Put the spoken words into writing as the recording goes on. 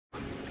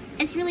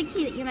It's really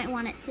cute. You might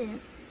want it too.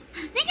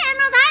 Thank you,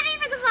 Emerald Ivy,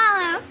 for the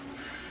follow.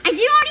 I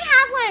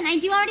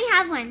do already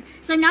have one.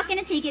 So I'm not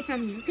gonna take it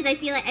from you because I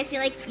feel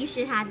like you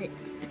should have it.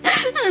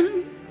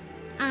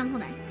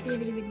 Hold on.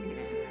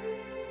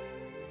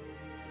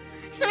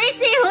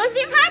 Suisei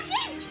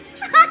Hoshimachi.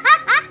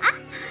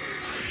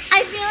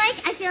 I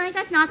feel like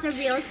that's not the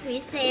real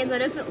Suisei,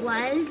 but if it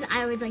was,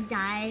 I would like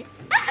die.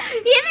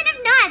 Even if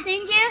not,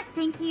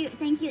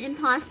 thank you,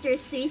 imposter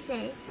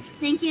Suisei.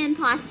 Thank you,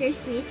 imposter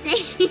Suisei.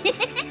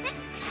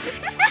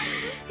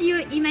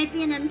 You might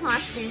be an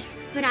imposter,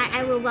 but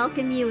I will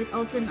welcome you with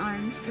open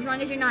arms as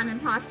long as you're not an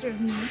imposter of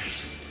me.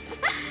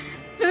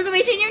 Throws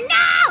away Senior.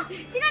 No!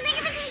 Zeno, thank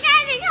you for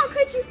subscribing. How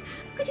could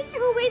you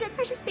throw away that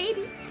precious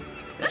baby?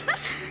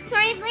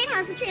 Sorry, it's late.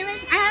 How's the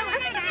trailers? I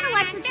think I'm gonna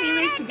watch the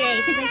trailers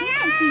today because I think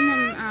I've seen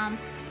them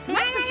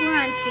once before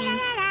on stream.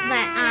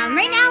 But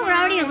right now we're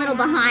already a little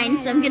behind,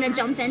 so I'm gonna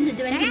jump into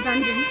doing some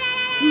dungeons.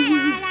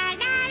 Suisei!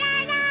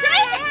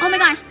 Oh my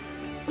gosh,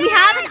 we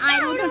have an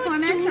idol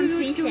performance from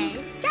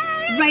Suisei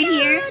right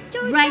here,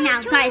 right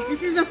now, guys.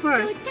 This is a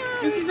first.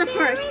 This is a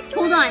first.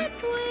 Hold on.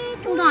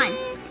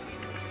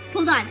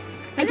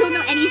 I don't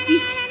know any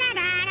Suisei.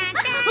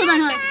 Hold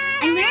on.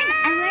 I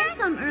learned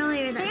some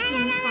earlier that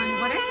seemed fun.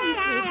 What are some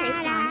Suisei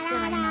songs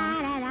that I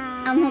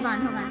know? Hold on.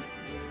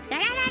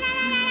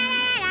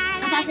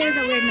 I thought there was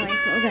a weird noise,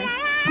 but okay.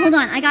 Hold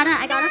on, I gotta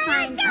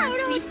find a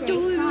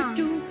Suisei song.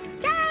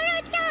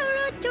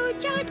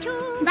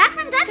 Back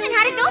from dungeon,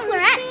 how'd it go,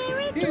 Florette?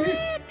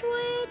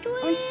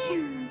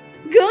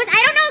 Ghost?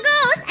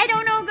 I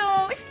don't know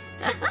Ghost.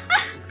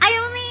 I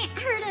only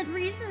heard it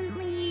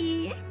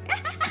recently.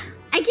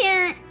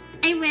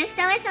 I wish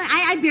Stellar Song.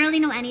 I barely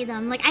know any of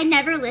them. Like, I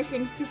never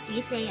listened to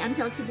Suisei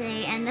until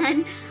today, and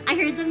then I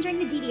heard them during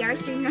the DDR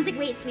stream, and I was like,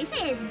 wait,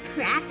 Suisei is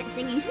cracked at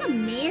singing. She's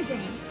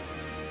amazing.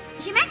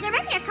 There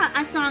might be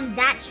a song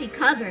that she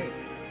covered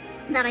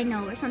that I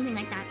know, or something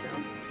like that,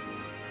 though.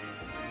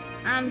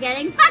 I'm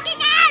getting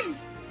fucking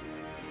ads!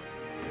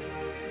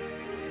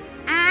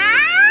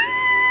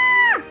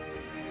 Ah!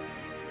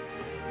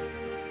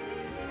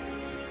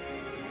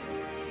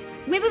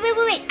 Wait.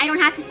 I don't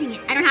have to sing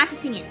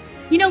it.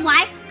 You know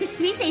why? Because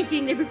Suisei is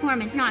doing the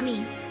performance, not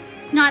me.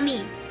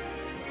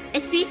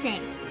 It's Suisei.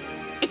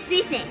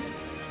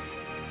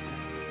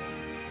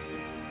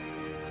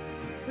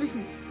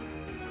 Listen.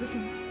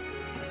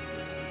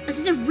 This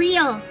is a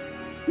real,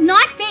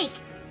 not fake,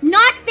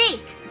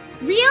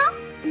 real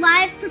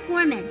live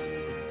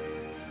performance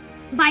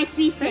by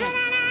Suisei.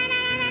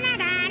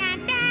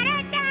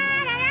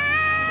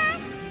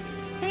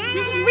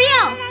 This is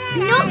real,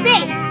 no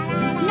fake.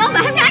 No,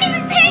 I'm not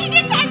even paying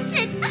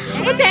attention.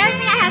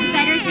 Apparently I have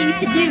better things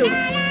to do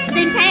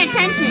than pay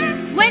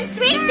attention when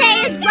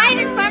Suisei is right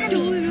in front of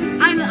me.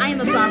 I am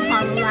above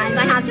Hollow Live.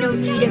 I have no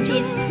need of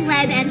these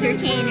pleb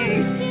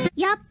entertainers.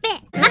 Yappe.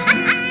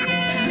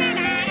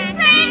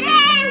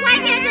 Why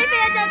can't I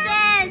pay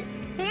attention?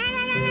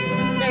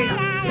 There we go.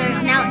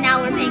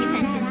 Now we're paying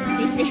attention to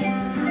Suisei.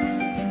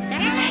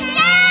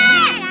 Yeah!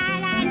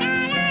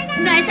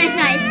 Nice.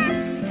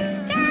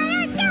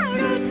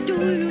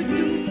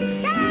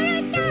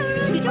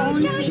 We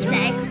own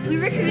Suisei.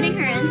 We're recruiting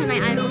her into my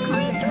idol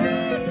company.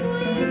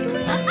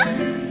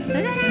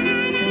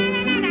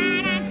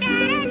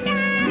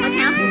 I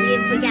can't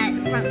believe we get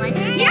frontline.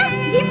 You know,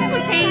 people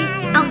would pay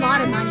a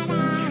lot of money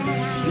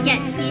to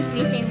get to see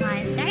Suisei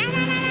live.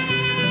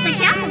 So I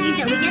can't believe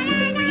that we get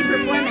this free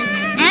performance.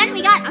 And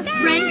we got a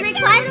friend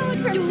request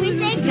from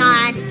Suisei.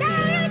 God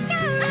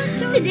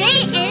damn.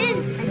 Today is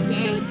a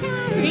day.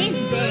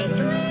 Today's big.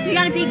 We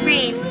got a big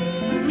raid.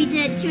 We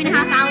did 2.5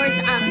 hours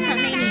of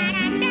Stepmania.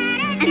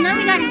 And then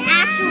we got an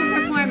actual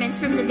performance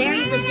from the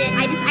very legit.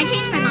 I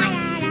changed my mind.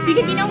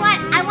 Because you know what?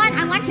 I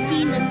want to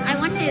gain the I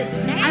want to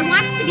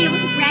be able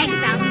to brag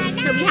about this.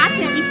 So we have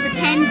to at least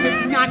pretend this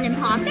is not an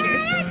imposter.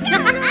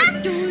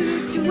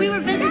 We were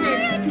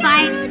visited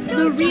by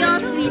the real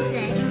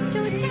Suisei.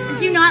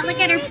 Do not look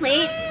at her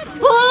plate.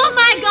 Oh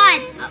my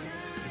god!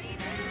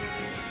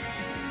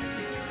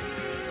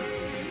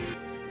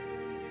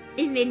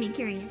 It made me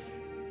curious.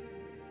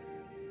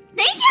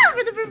 Thank you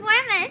for the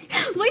performance!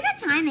 What a good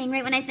timing.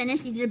 Right when I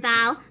finished, you did a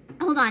bow.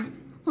 Hold on.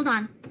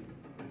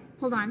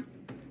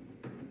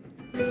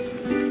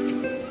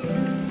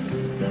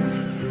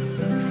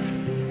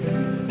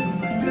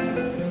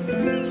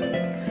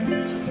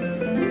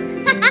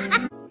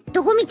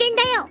どこ見てん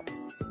だよ。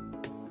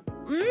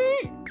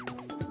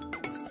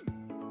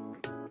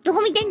ど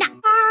こ見てんだ。